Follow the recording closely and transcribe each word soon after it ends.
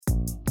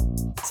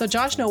So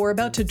Josh, no, we're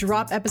about to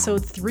drop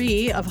episode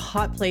 3 of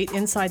Hot Plate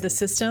Inside the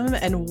System,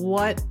 and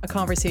what a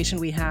conversation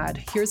we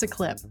had. Here's a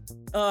clip.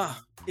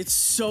 It's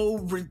so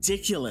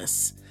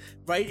ridiculous,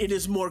 right? It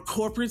is more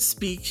corporate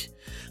speak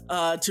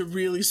to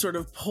really sort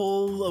of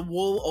pull the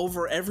wool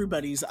over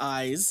everybody's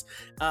eyes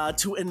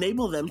to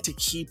enable them to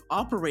keep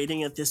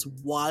operating at this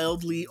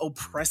wildly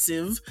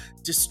oppressive,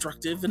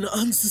 destructive, and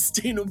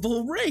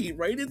unsustainable rate,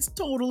 right? It's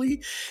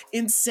totally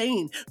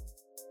insane.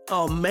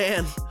 Oh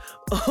man,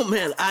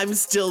 I'm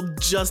still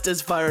just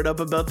as fired up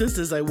about this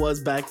as I was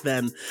back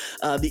then.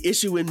 The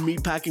issue in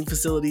meatpacking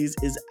facilities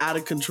is out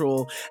of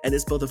control, and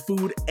it's both a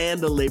food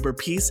and a labor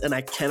piece, and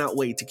I cannot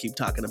wait to keep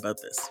talking about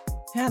this.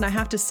 Yeah, and I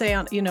have to say,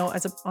 on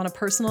a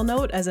personal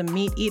note, as a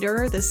meat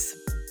eater, this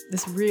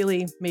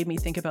really made me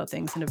think about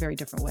things in a very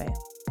different way.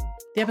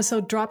 The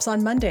episode drops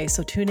on Monday,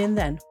 so tune in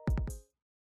then.